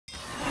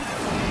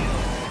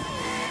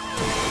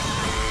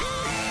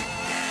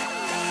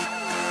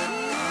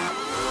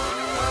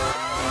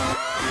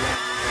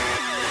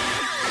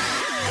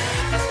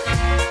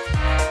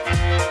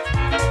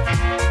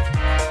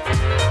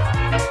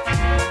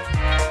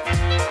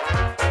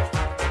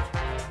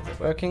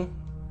working?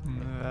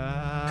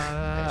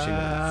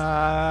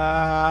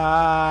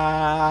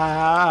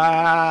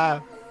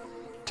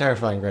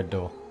 Terrifying red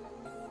door.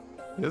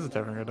 It is a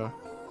terrifying red door.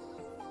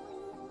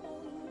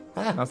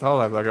 Ah. That's the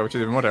Hololive logo, which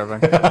is even more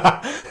terrifying.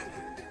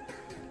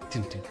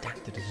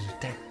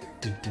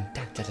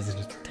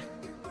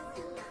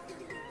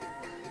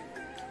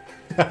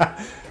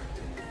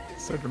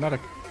 So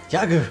dramatic.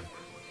 Yagu!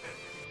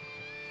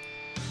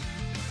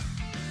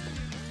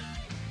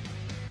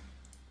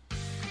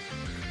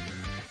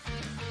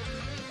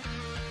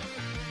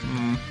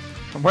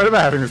 Why am I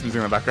having this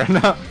music in the background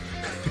now?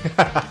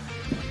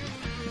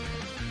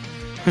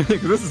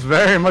 Because this is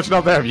very much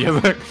not their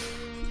music.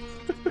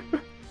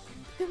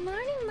 Good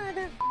morning,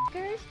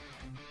 motherfuckers.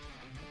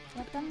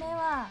 わため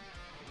は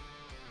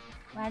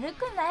悪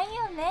くない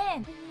よ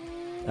ね。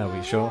 Are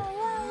we sure?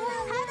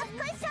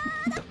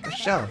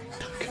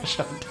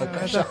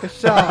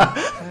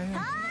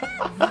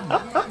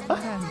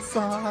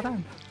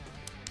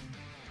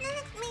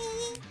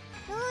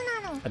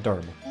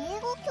 Adorable.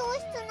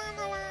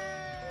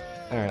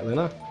 Alright,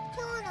 Luna.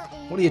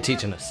 What are you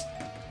teaching us?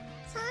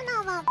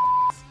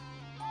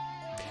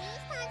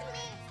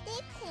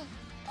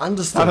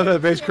 Understood. Another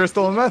base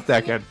crystal and math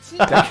decade.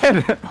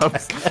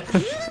 Oops.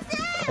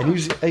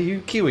 Are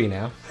you Kiwi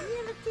now?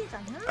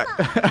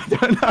 I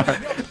don't know.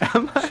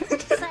 Am I?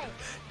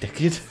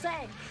 Decade?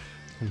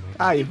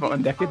 Ah, you've got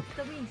one decade.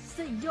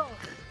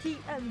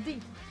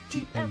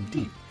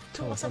 TMD.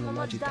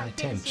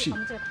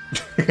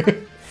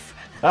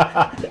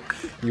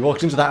 You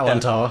walked into that one,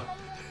 Tower.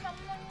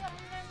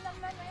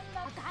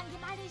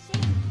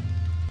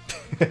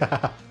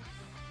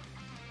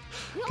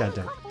 God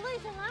damn.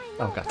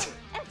 Oh god.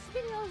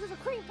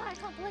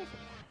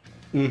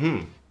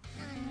 Mm-hmm.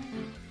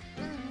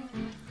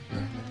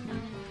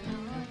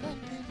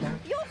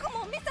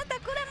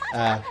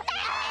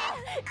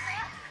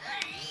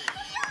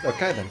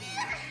 Okay then.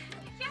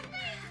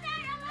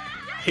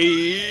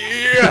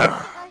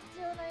 Yeah.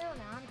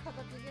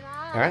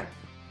 Alright.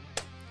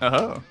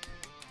 Oh.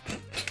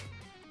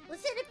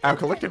 Our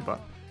collective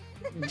butt.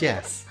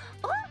 Yes.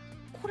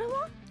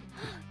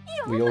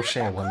 We all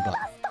share one butt.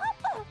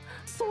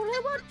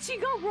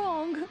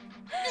 wrong.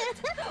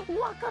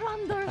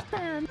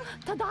 understand.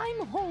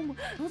 I'm home.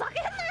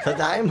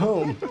 I'm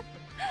home.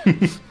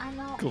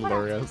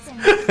 Glorious.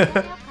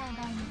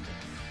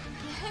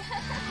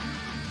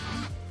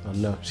 Oh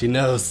no, she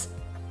knows.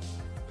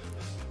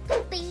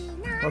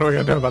 What are we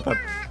gonna do about that?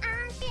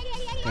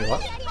 Wait,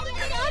 what?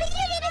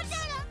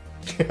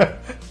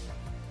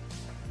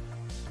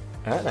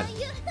 Alright then.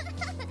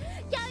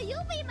 Can you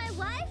be my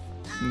wife?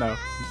 No.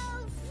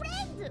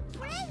 Friend.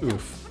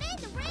 Oof.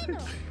 Friend.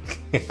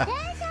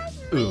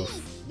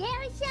 Oof.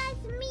 There's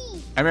just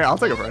me. I mean, I'll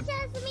take a friend.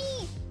 There's just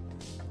me.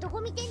 どこ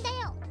見てんだ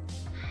よ。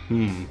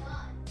 Hmm.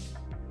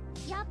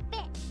 やっべ。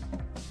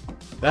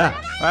 Ah.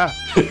 Ah.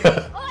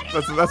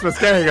 That's what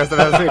scaring us that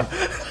I've seen.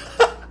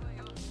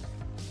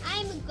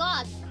 I'm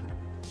God.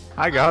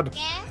 Hi, God. Okay?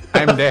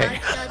 I'm Day.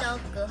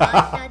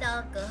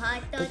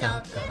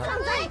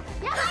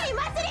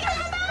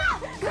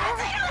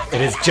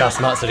 It is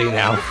just Matsuri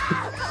now.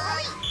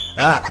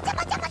 Ah.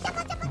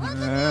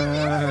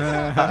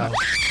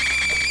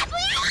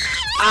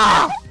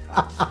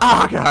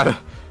 Oh, God.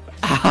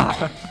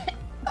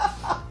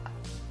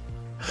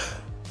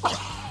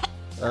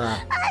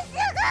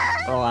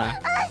 Oh,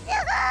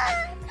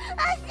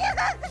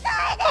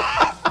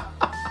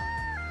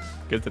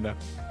 good to know.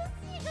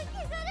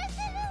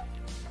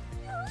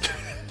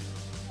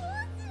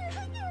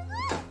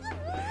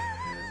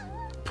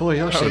 Poor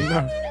Yoshi.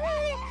 Oh,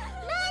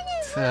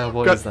 no.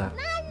 What God. is that?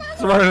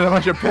 Throwing in a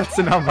bunch of pits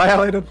and not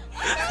violated.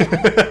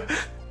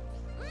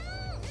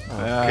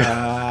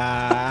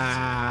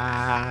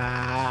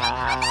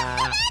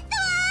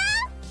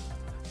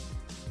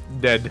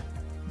 Dead.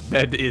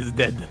 Dead is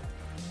dead.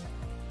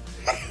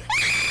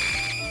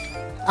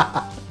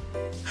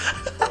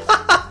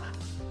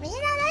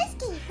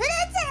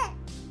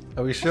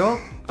 Are we sure?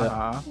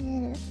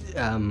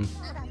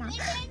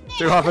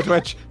 Too hard for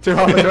Twitch. Too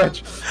hard for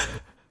Twitch.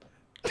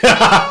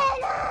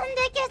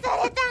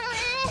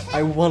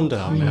 I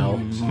wonder now.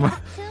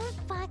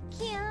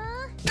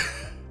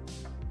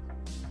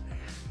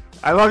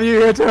 I love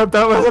you, YouTube.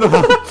 Don't listen to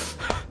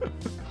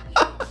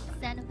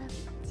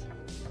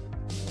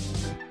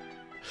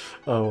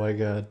Oh my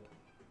god.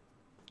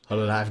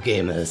 Hololive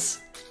gamers.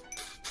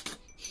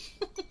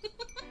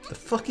 The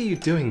fuck are you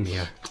doing,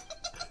 Mia?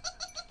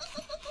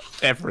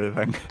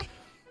 everything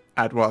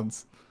at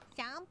once.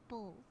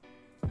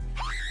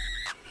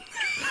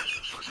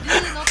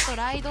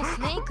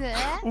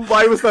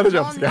 Why was that a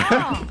jump scare?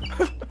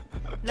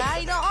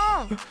 Ride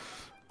on!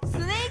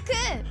 Snake!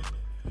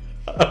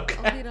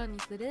 Okay.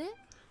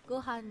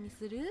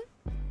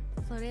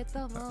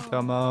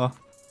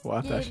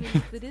 Watashi.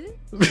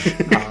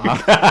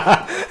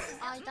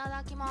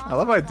 I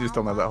love how I do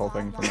still know that whole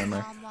thing from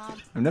memory.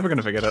 I'm never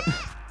gonna forget it.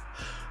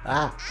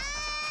 Ah.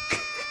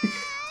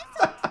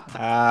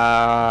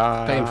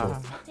 Painful.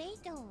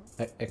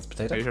 Ex Are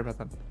potato. you sure about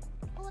that?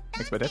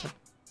 Ex potato.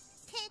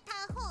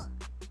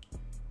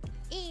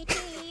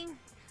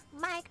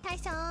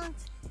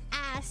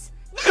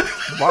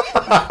 What?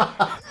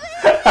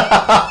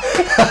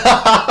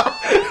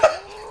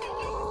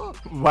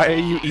 Why are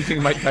you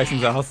eating Mike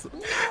Tyson's ass?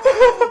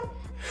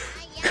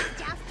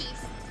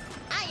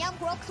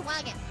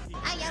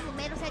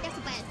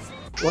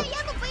 What?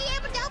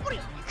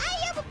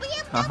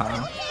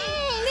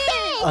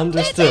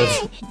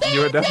 Understood.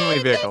 You are definitely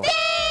a vehicle.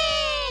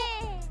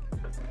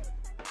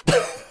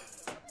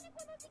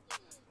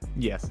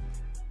 Yes.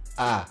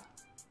 Ah.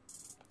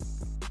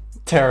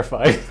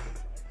 Terrifying.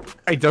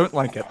 I don't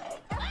like it.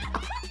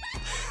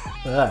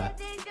 Ah.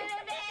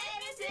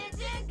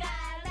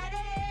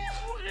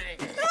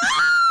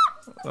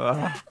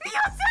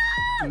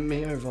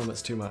 Mio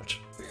vomits too much.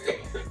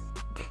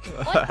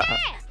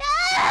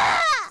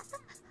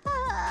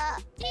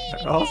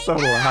 They're all so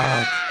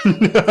loud.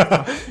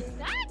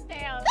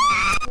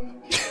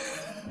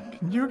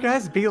 Can you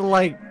guys be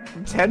like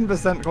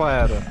 10%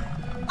 quieter?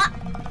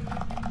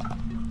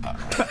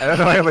 I don't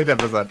know, only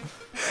 10%.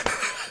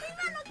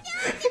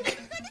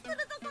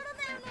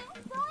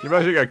 You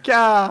might should go,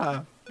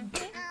 Kya!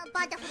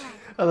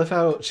 I love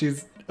how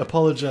she's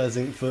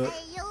apologizing for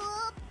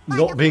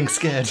not being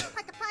scared.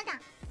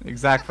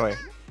 Exactly.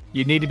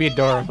 You need to be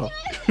adorable.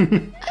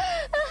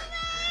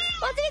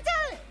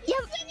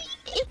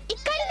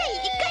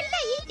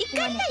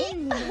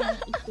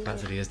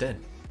 Rhapsody is dead.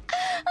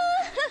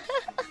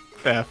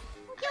 F.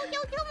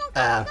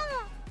 Ah.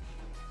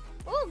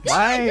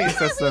 Why is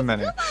there so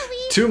many?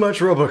 Too much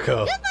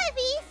Robocop.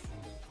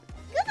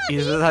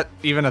 Is that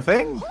even a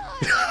thing?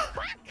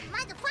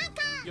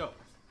 Yo,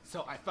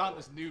 so I found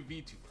this new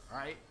VTuber,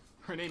 alright?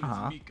 Her name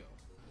Uh-huh. is Miko.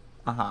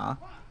 Uh-huh.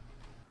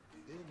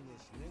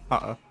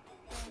 Uh-oh.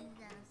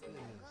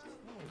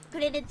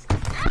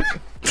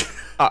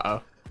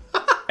 Uh-oh.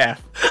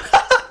 F.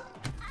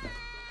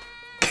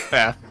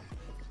 F.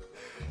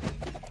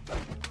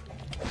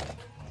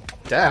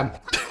 Damn.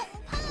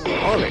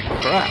 Holy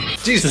crap.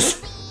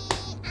 Jesus.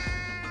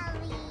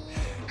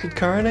 Did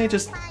Karane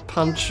just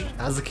punch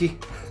Azuki?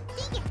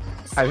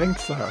 I think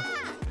so.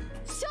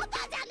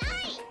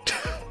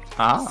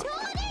 Ah.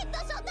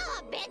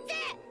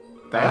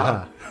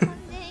 Damn.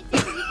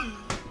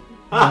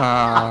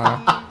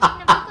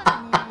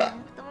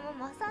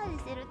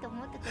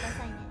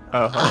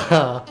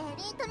 Oh.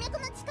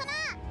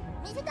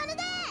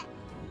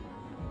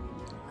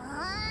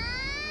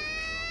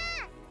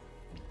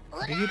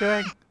 What are you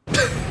doing?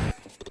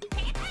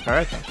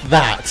 Alright then.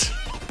 That.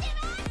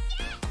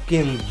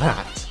 Give him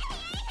that.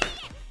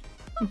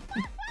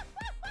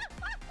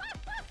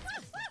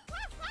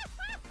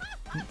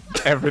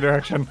 Every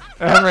direction.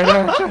 Every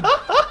direction.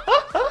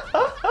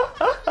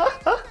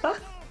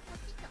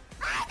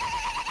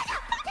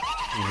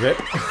 Rip.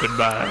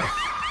 Goodbye.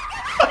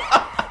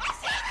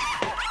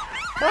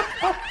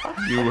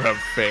 You have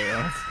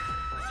failed.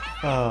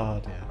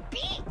 Oh dear.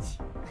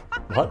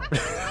 What?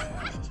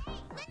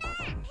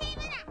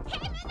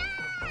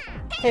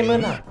 Hey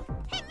Muna.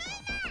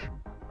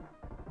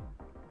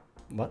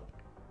 What?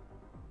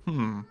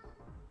 Hmm.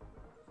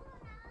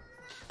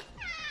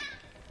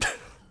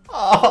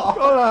 Oh,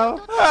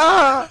 Hello.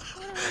 Ah.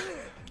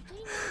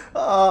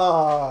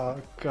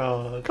 oh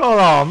god. Come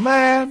on,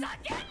 man.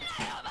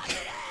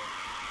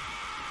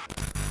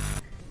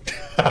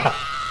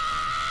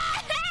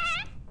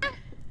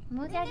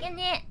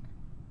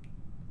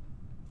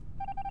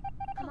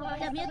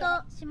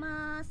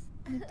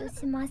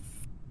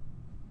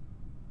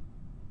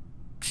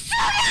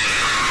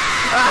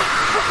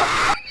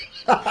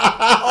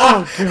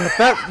 Oh god,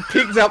 that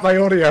peaked out my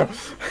audio.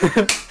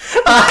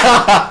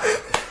 I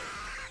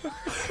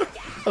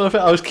love it.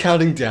 I was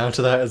counting down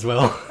to that as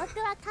well. I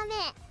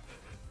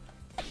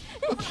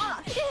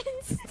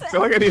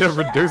feel like I need to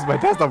reduce my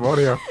desktop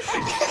audio.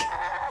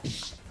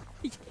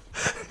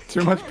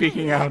 Too much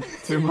peeking out.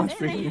 Too much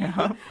peeking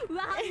out.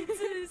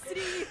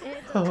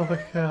 Oh my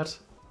god.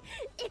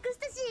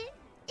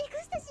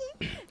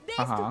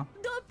 Uh-huh.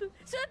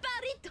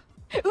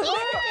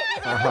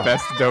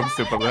 Best dope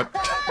super lip.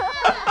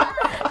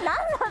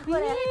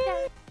 What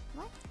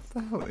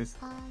the hell is...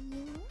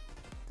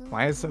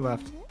 Why is it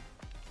left?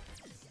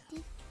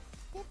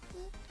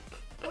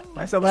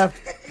 Why is it left?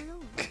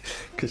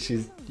 Because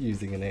she's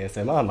using an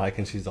ASMR mic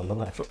and she's on the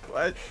left.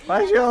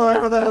 Why is she all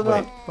over there?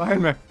 Wait.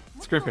 Behind me.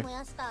 It's creepy.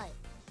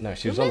 No,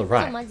 she was on the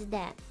right. She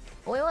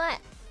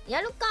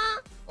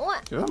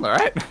was on the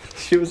right.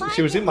 She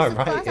was in my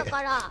right.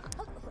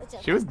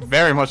 She was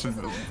very much to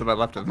the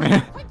left of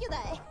me.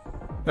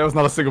 There was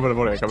not a single bit of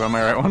audio coming on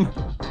my right one.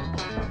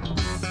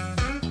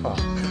 Oh.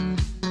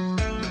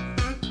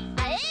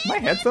 My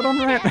headset on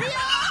right?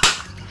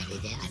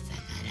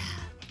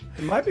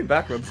 It might be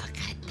backwards.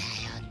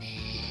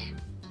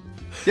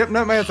 Yep,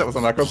 no, my headset was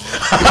on backwards.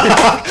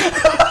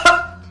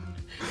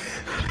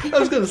 I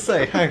was gonna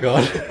say, hang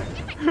on.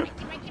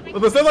 Well,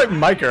 there's no like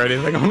mic or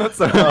anything on it,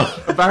 so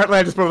apparently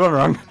I just put it on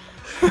wrong.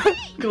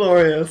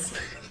 Glorious.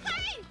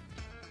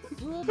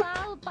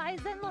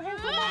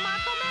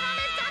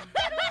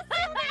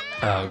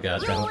 Oh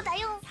god damn it.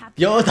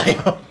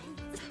 Yodayo!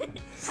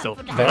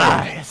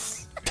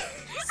 Supplies!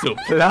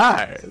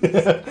 Supplies!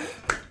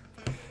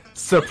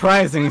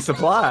 surprising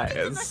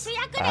supplies.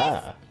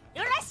 Ah.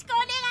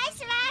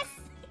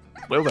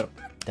 Will do.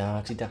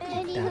 Darty,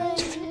 darty,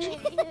 darty.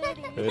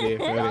 Hoodie,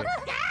 hoodie.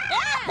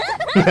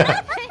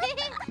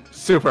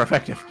 Super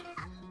effective.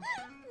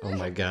 Oh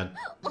my god.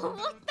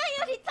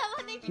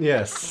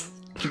 Yes,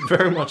 you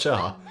very much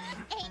are.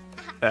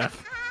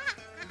 F.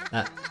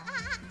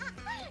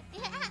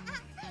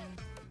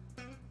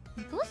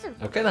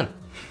 Okay then.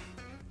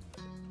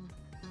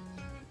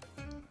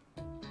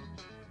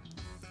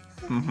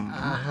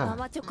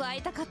 生チョコ会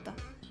いたかった。い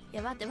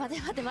や待って待っ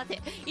て待って待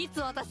って。い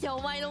つ私は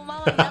お前の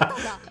ママになったんだ。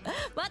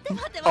待って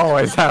待って待って。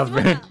 Always have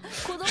been.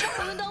 子供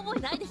産んだ覚え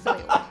ないでしょう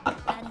よ。あら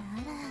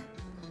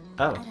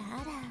あら。 Oh. あらあ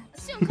ら。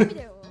ション神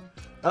だよ。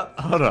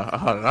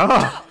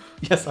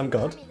 Yes, I'm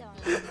God.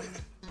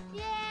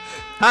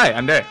 Hi,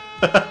 I'm Day.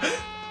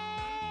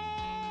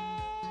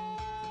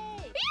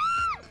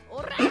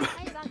 おら。はい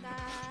バカ。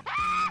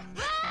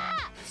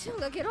ション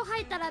がゲロ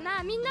吐いたら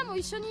な、みんなも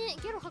一緒に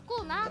ゲロ吐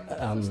こうな。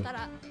そした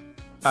ら。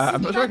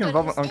 I'm not sure I can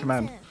vomit on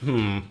command.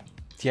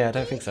 Yeah, I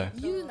don't think so.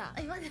 言うな。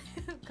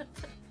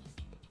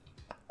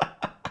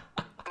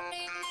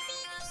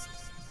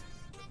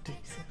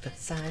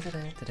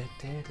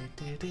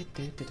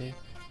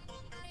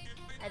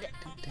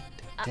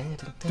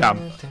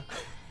Dumb.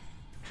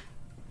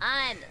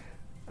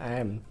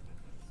 I'm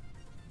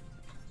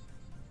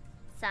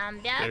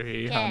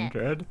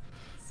 300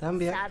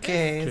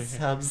 300k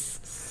subs.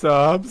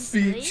 Subs.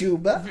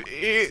 VTuber.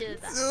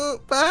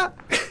 VTuber.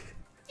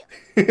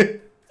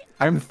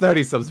 I'm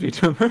 30 subs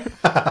VTuber.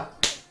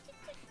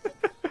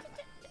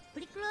 プ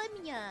リクロイ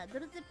ミニャド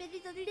ルツペ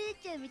リドリレー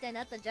チェみたいな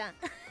のあったじゃん。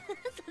そ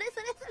れ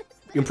それそれ。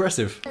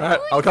 Impressive.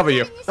 Alright, I'll cover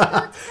you.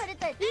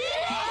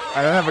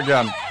 I don't have a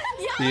gun.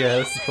 Yeah,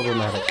 this is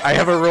problematic. I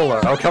have a roller.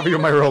 I'll cover you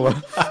with my roller.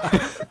 酒癖が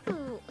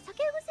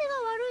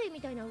悪いみ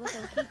たいな噂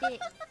を聞いて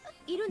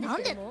いるんです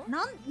けども。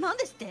なん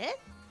ですって？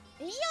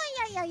いや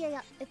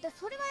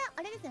それは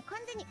あれですね、完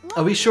全に。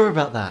 Are we sure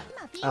about that?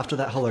 After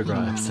that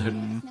hologram episode?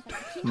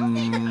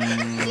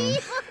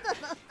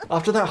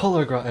 After that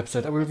hologram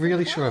episode, are we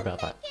really sure about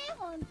that?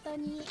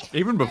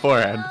 Even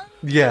beforehand.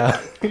 Yeah,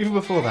 even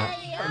before that.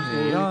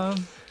 Yeah.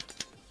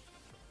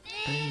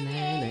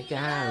 Banana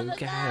go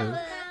go,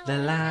 the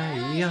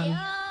lion.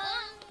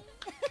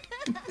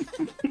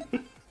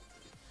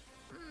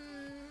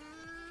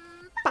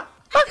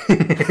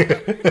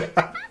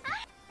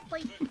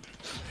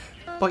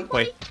 Boy.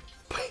 Boy.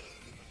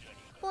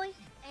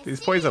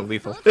 These boys are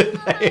lethal.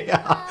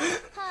 Yeah.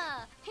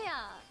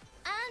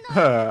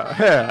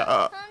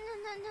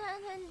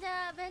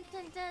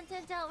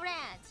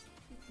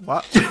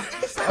 What?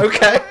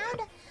 Okay.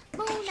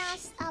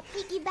 Bonus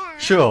piggy bank.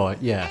 Sure,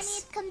 And yes.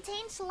 it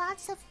contains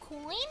lots of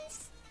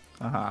coins.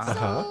 Uh-huh.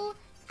 So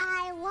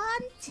I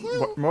want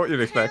to What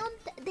you'd expect.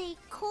 count the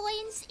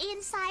coins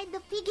inside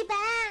the piggy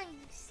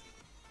banks.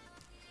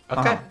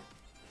 Okay.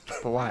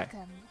 But why?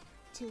 Welcome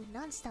to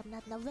Non-Stop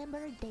Not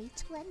November Day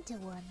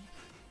 21.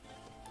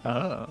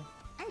 Oh.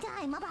 And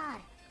I'm a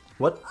bar.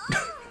 What?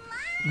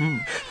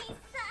 My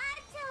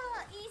Sato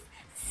is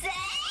sexy.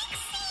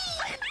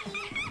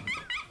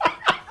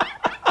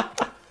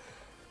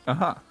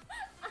 Uh-huh.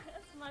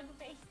 Smug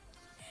face.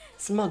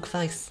 Smug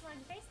face. Smug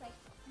face like.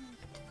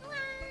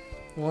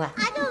 Wah.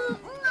 Aduh,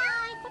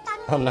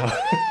 Oh no.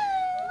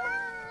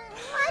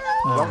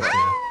 Oh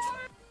dear.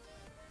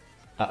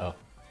 Uh-oh.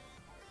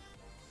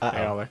 Hey,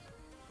 Uh-oh. Ollie.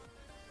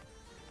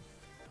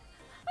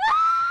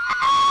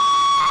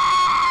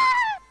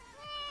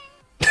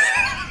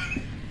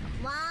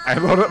 I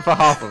rolled it for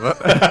half of it.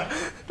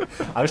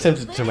 I was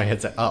tempted to turn my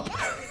headset up.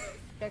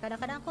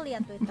 Kadang-kadang aku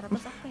lihat Twitter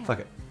terus aku ya. Fuck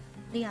it.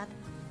 Lihat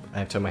I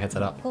have to turn my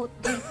headset up. quote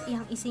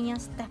yang isinya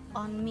step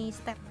on me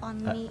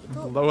itu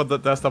Lowered the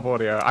desktop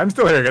audio. I'm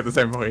still hearing it the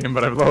same volume,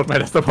 but I've lowered my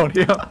desktop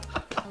audio.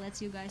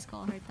 lets you guys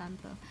call her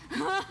tanto.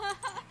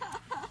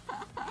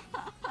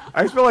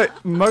 I just feel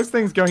like most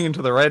things going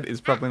into the red is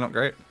probably not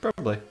great.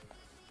 Probably.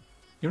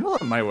 Even a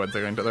lot of my words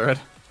are going to the red.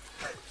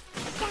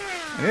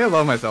 I need to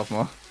love myself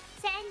more.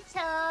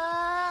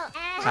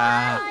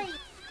 Ahoy.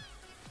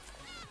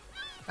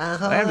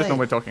 I am just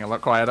normally talking a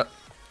lot quieter.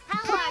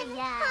 How are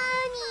ya?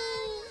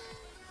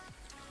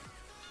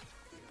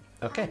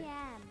 Okay.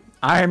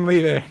 I'm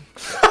leaving.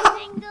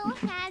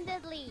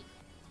 Single-handedly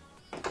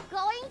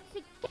going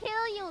to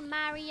kill you,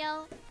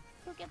 Mario.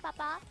 Okay,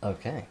 Papa.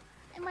 Okay.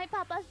 And my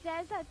Papa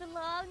says I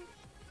belong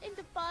in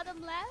the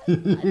bottom left. I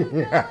don't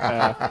know.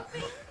 I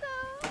think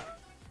so.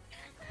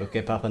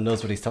 Okay, Papa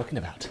knows what he's talking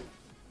about.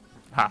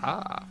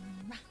 Haha.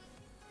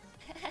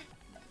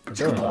 My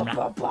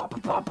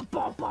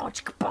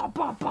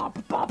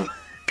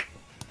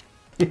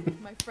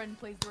friend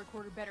plays the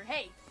recorder better.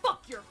 Hey,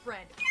 fuck your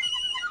friend.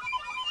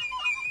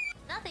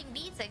 Nothing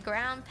beats a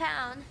ground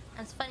pound.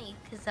 That's funny,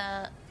 because,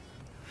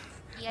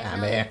 you guys Ah,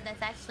 know man.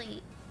 that's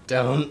actually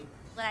Don't.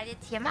 what I did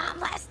to your mom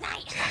last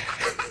night.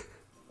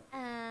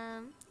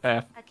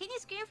 F. Can you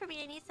scream for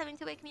me? I need something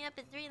to wake me up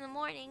at 3 in the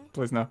morning.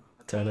 Please no.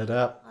 Turn it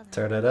up.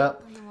 Turn it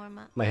up. Let me warm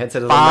up. My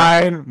headset is on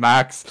max. Fine,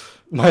 Max.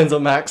 Mine's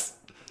on max.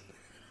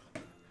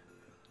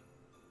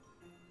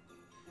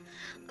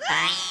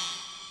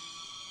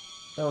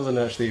 That wasn't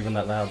actually even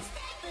that loud.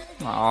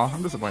 Aw,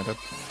 I'm disappointed.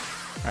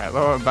 Alright,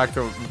 lower it back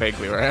to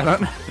vaguely where I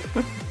am.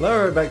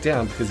 Lower it back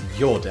down because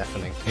you're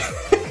deafening.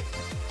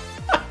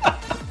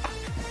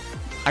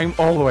 I'm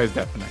always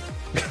deafening.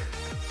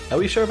 Are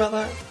we sure about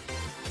that?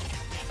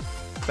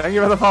 Thank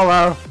you for the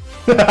follow!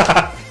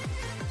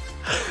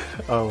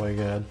 Oh my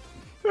god.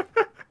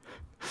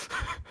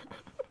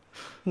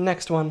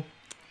 Next one.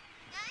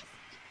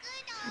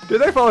 Did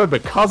they follow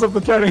because of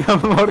the turning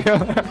of the audio?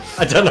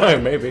 I don't know,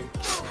 maybe.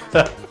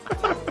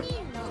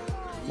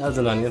 That was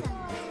an onion.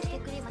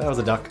 That was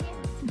a duck.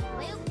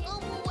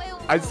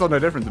 I saw no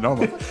difference in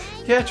normal.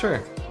 Yeah, true.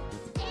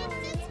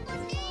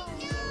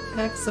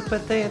 Ex a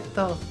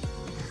potato.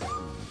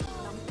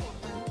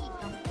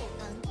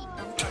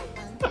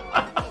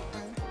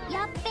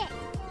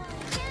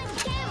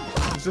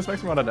 It just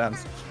makes me want to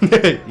dance.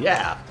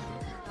 Yeah.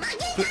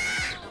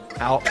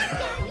 Ow.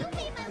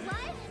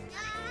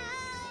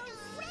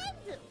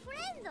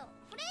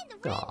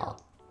 Aw,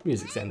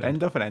 music's ending.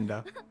 Ender for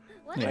ender.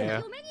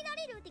 Yeah.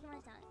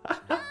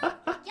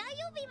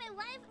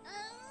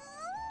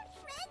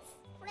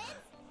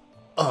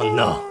 Oh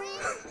no.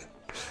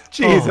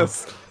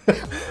 Jesus.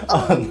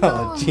 Oh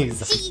no,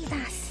 Jesus.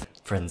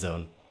 Friend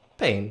zone.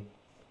 Pain.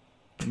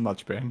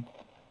 Much pain.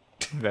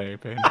 Very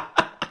pain.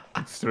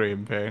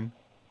 Extreme pain.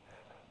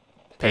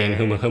 Pain,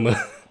 huma huma.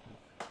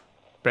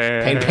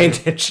 Pain. Pain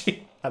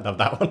Tenchi. I love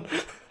that one.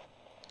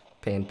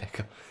 Pain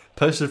Picker.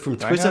 Posted from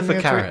Twitter for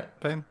Carrot.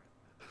 Pain.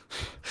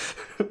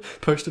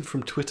 Posted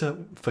from Twitter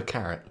for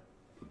Carrot.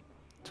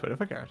 Twitter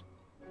for Carrot.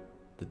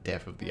 The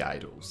death of the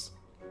idols.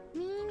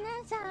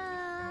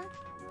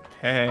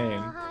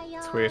 Pain.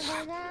 Twitch.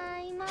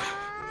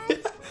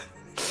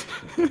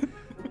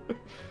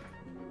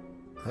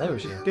 Hello,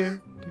 is she?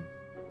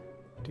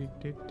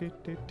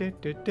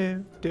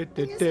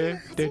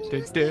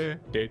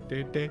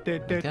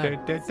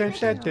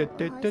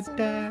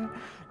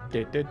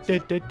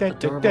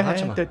 Adorable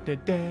Hachima.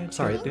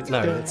 Sorry, no, it's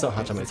not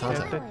Hachima, it's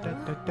Hato.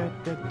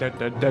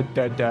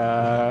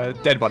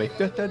 Dead body.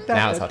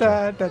 Now it's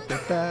Hachima.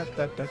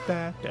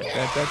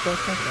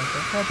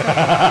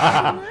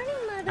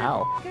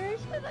 Ow.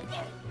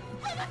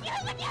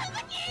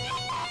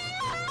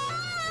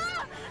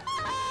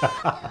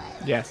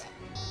 Yes.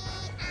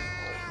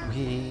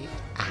 We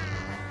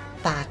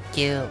fuck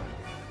you.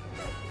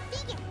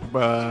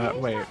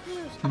 Wait.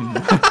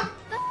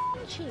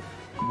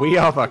 We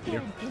are fuck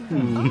you.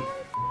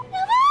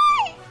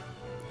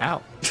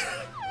 Ow.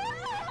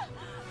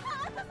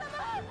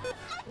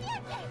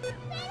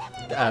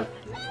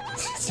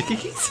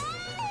 Stickies?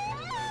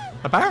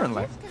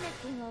 Apparently.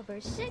 Disconnecting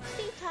over 60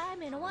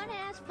 times in one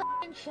ass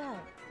fucking show.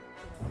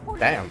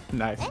 Damn.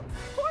 Nice.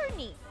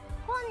 Horny.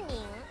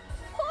 Horny.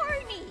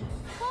 Horny.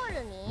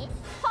 Horny.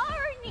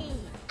 Horny.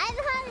 I'm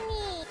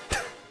horny.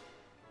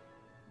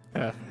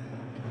 Yeah.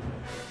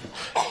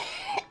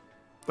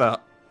 Well,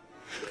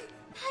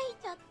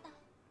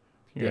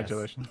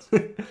 congratulations.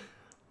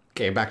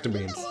 Okay, back to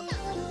beans.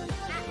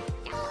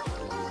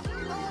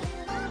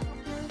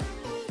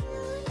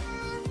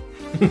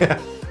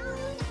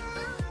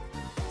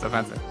 So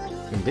fancy.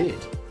 Indeed.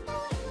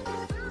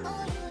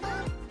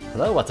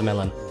 Hello,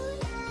 watermelon.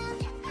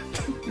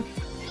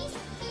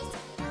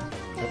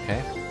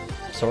 Okay.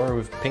 Sora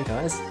with pink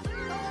eyes.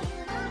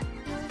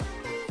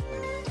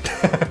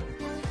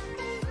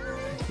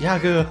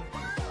 Yagu.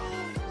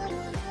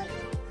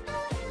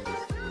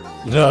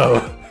 No.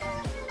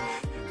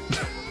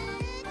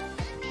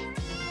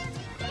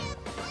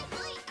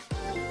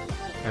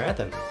 Alright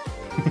then.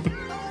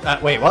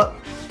 Wait, what?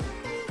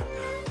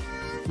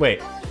 Wait.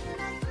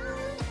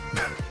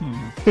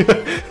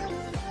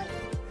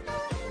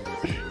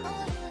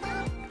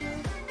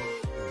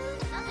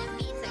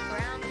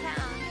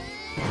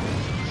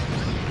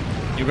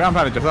 You ground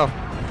pounded yourself.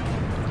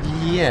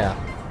 Yeah.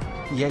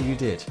 Yeah, you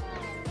did.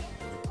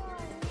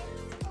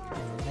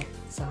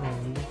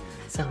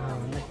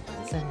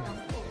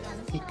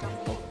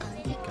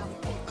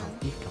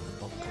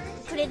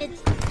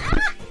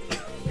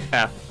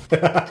 Yeah.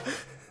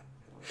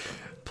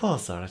 Poor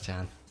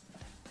Sora-chan.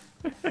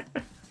 I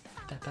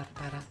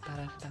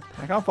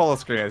can't follow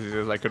screen as easy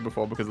as I could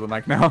before because of the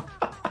mic now.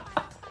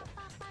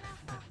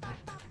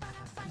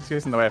 Just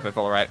using the way if I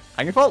fall right.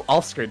 I can fall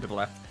off screen to the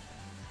left.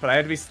 But I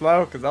had to be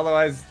slow because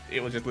otherwise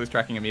it will just lose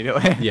tracking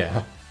immediately.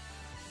 Yeah.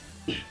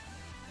 And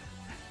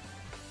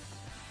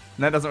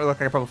that doesn't really look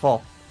like a proper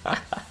fall.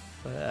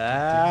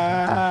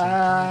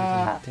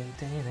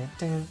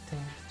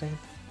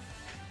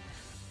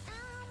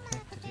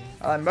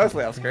 I'm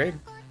mostly off screen.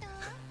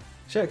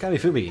 Sure, Kami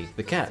Fubi,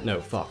 the cat,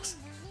 no, fox.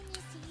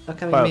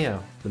 Okami Both.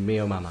 Mio, the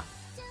Mio mama.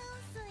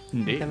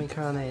 Indeed. Okami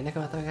Karane,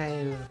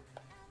 Nekomatogayu.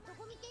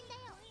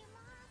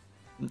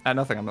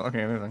 Nothing, I'm not looking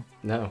at anything.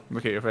 No.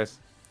 Look at your face.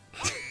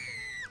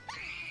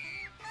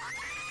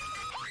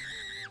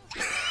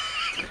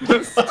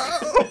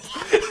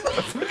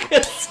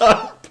 It's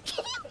up.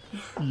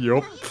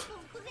 Yup.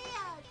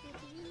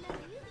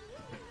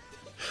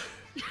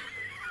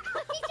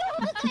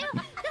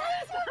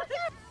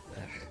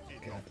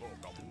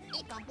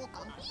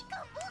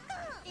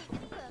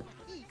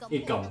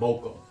 Ikam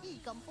bokum.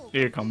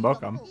 Ikam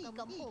bokum.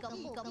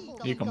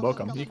 Ikam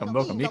bokum. Ikam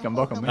bokum. Ikam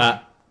bokum.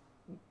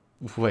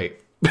 Wait.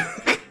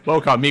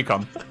 Bokum.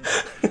 Ikam.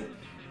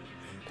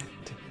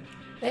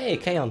 Hey,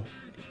 Kaon.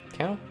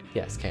 Kaon?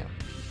 Yes, Kaon.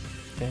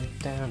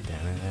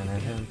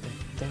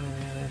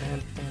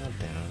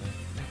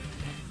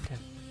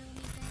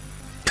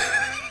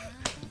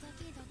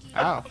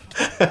 Ow.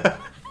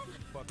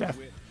 Death.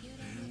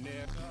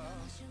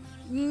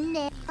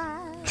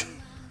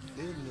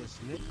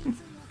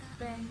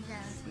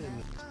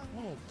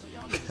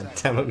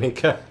 Damn it,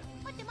 Mika.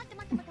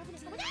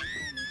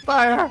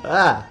 Fire.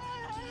 Ah!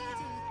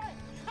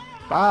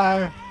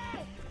 Fire.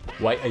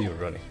 Why are you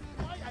running?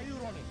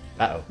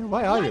 Uh-oh.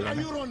 Why are you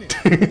running?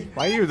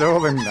 Why are you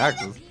holding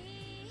axes?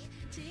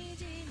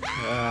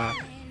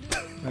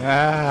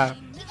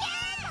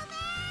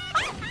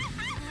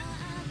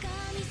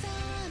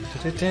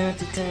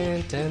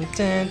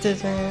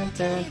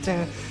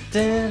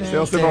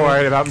 Still super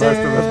worried about most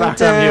of this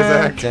background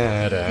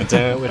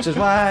music. Which is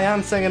why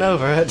I'm singing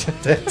over it.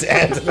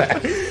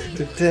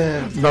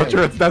 Not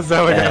sure it's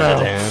necessarily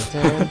gonna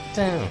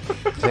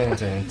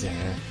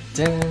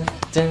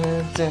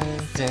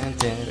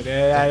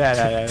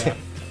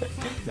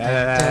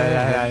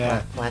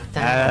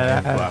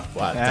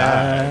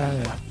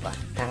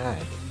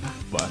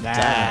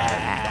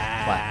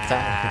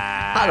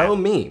Hello,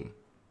 meme.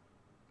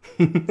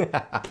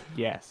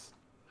 Yes.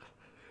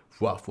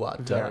 What?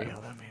 Very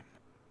hello meme.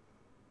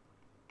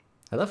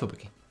 Hello,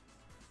 Fubuki.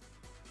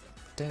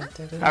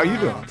 How are you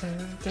doing?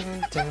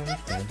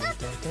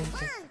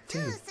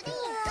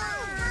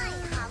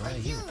 How are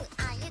you?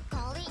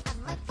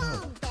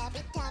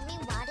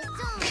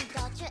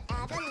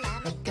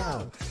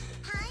 Go.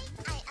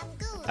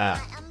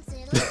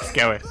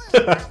 Scary.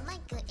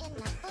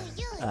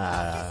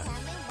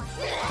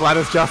 Blood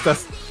is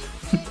justice.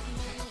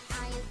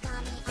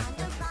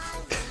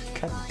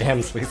 God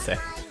damn, sweet say.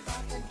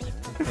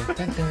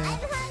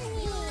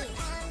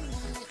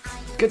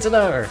 Good to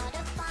know her.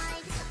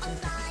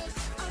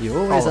 You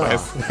always are.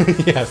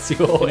 Yes,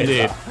 you always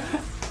Indeed.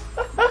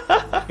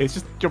 are. It's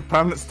just your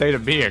permanent state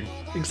of being.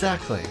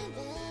 Exactly.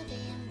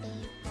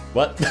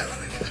 What?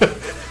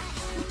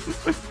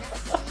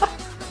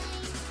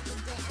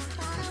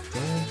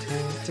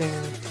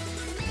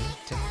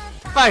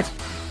 Fight!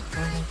 I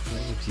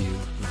gave you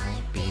my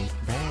big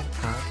red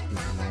heart,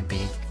 my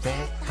big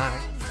red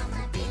heart,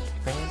 my big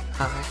red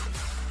heart.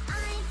 I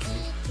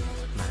gave you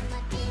my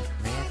big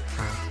red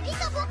heart.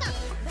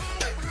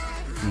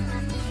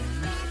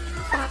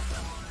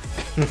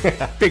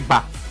 Big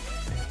bop.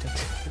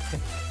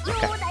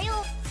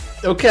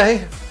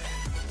 Okay.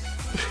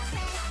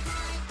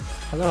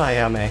 Hello,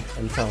 Ayame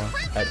and Toa.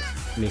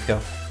 Miko.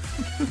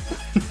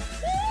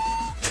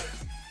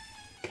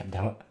 God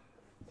damn it.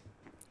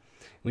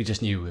 We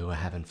just knew we were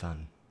having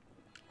fun.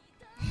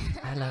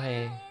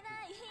 Hello,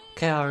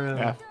 Kaoru.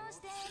 Yeah.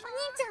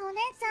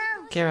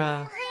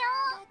 Kira.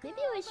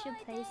 Maybe we should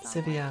play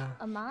some Sivia.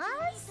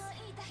 Amaz?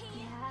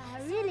 Yeah,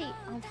 really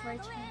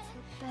unfortunate.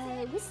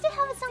 But we still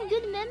have some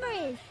good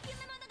memories.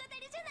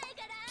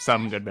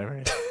 Some good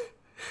memories.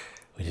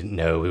 We didn't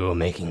know we were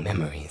making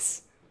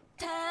memories.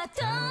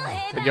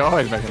 But you're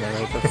always making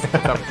memories.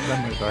 That's what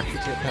memories are.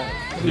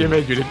 You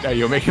didn't know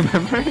you were making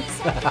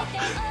memories.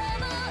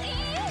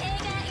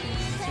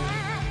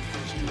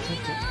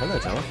 Hello,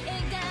 Toa.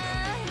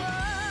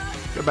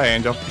 Goodbye,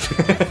 Angel.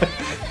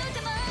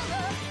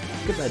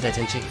 Goodbye,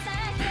 Daitenchi.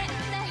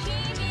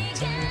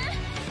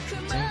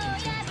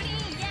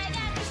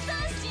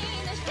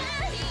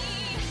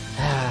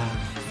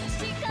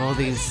 All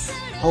these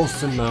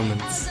wholesome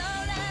moments.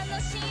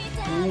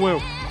 Whoa.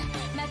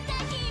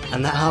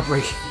 And that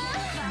heartbreak.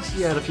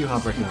 She had a few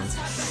heartbreak moments.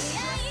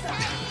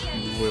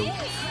 Whoa.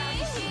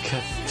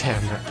 God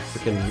damn that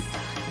freaking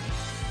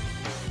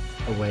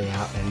A Way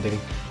Out ending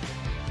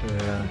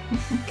for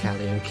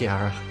Callie and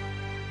Kiara.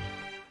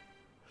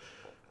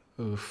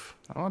 Oof.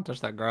 I don't want to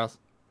touch that grass.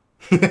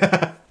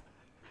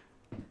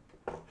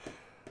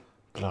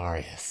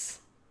 Glorious.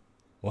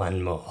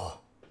 One more.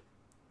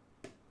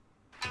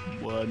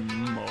 One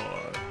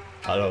more.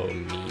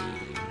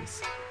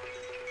 Holomemes.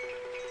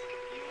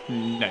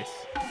 Nice.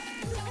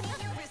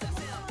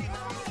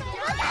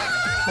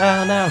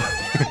 Oh no.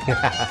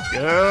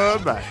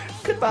 Goodbye.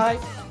 Goodbye.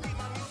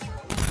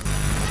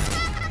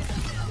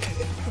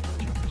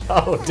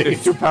 Oh, dude.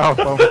 He's too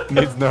powerful.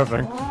 Needs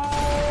nerfing.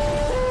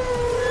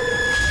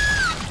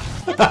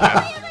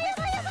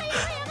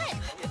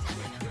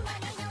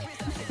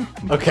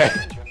 Okay.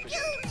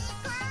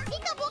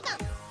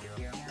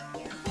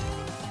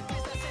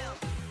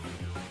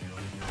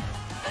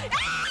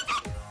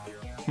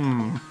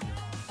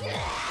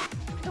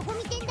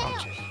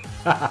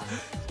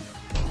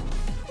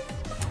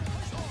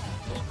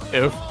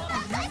 Ew.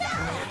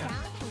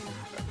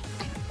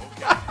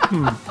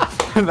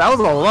 That was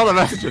a lot of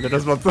messages in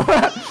this one.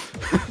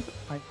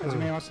 はい、はじ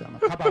めまして、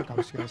カバー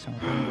株式会社の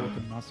本郷と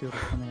言います。よろ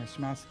しくお願いし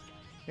ます。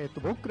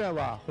僕ら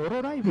はホ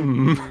ロライブって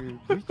いう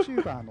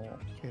VTuber の、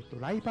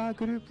ライバー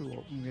グループ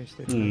を運営し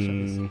ている会社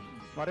です。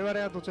我々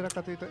はどちら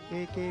かというと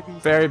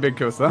AKB Very big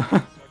coaster.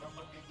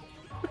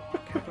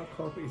 Kappa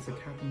Corp is a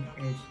cutting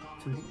edge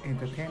to the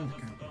entertainment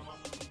company.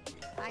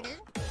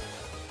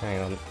 Hang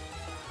on.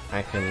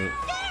 I can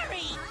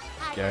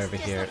go over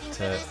here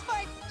to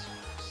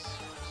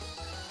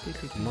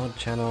mod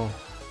channel.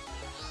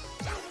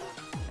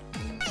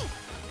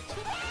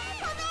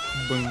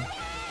 Boom.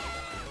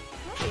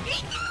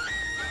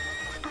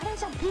 あれ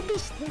じゃんピピ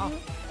してる。ピ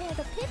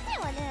ピ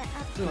はね、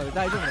ちょっと待って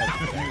大丈夫だよ。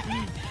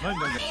何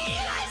何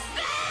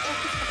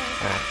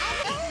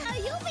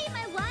You be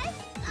my wife?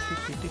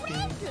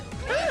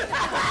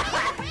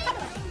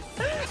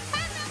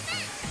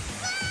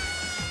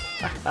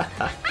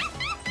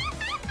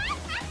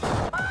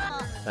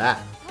 Ah.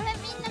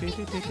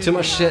 Too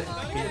much shit.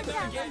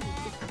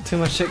 Too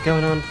much shit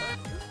going on.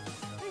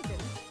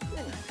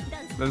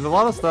 There's a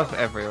lot of stuff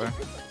everywhere.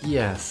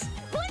 Yes.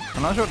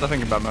 I'm not sure what to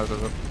think about most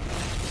of it.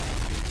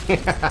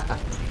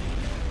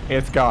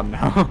 It's gone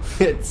now.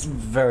 It's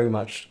very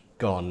much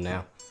gone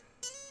now.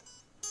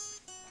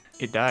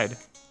 It died.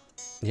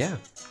 Yeah.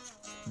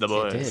 The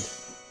boys.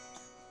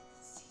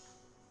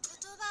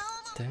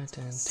 It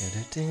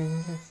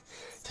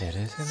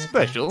did.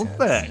 Special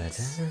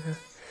thanks.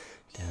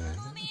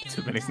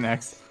 Too many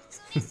snacks.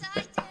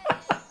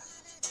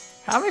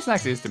 How many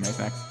snacks is too many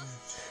snacks?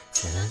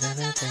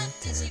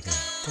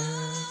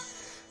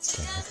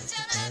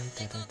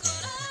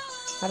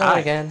 Hello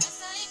again.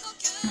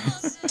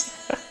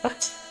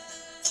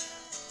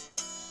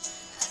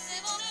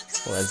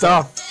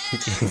 Stop!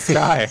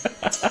 Sky!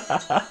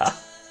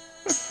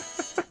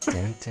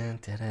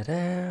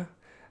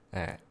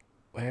 Alright,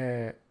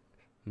 where...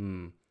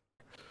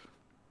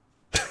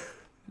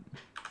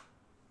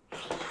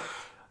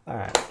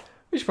 Alright,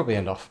 we should probably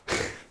end off.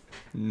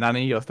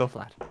 Nanny, you're still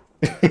flat.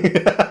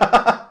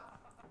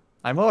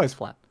 I'm always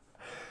flat.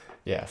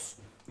 Yes.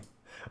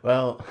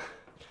 Well,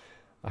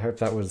 I hope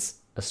that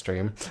was a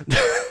stream.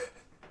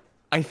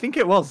 I think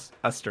it was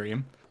a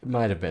stream. It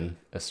might have been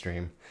a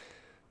stream.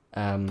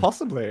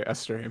 Possibly a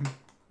stream.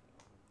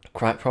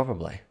 Quite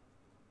probably.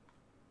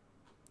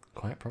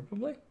 Quite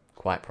probably?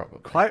 Quite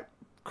probably.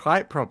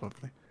 Quite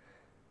probably.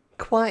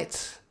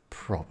 Quite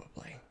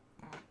probably.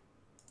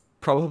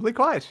 Probably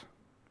quite.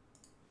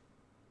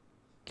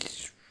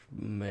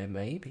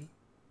 Maybe.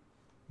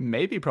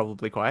 Maybe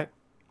probably quite.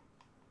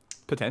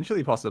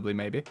 Potentially, possibly,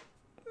 maybe.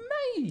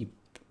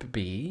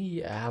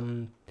 Maybe.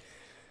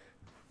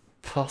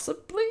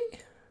 Possibly?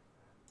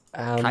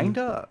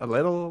 Kinda, a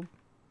little,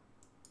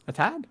 a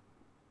tad.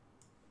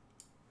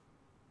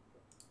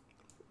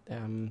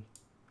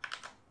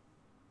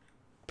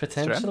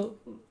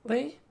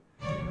 Potentially?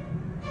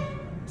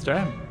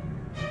 Stream.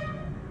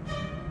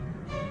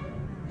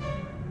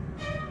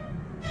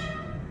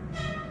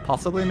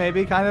 Possibly,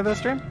 maybe, kind of a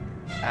stream.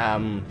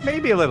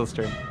 Maybe a little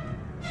stream.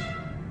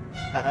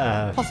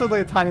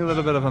 Possibly a tiny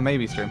little bit of a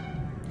maybe stream.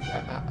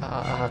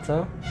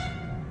 Otto?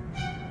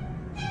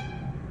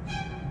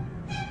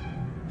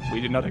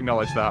 We did not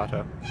acknowledge that,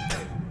 Otto.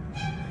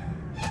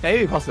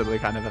 Maybe, possibly,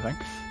 kind of a thing.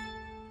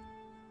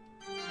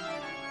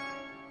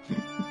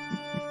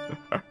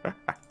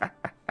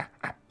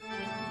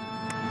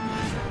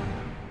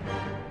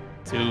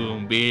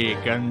 To be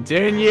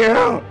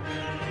continued!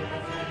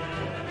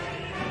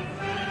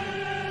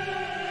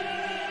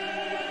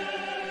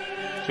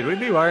 Should we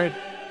be worried?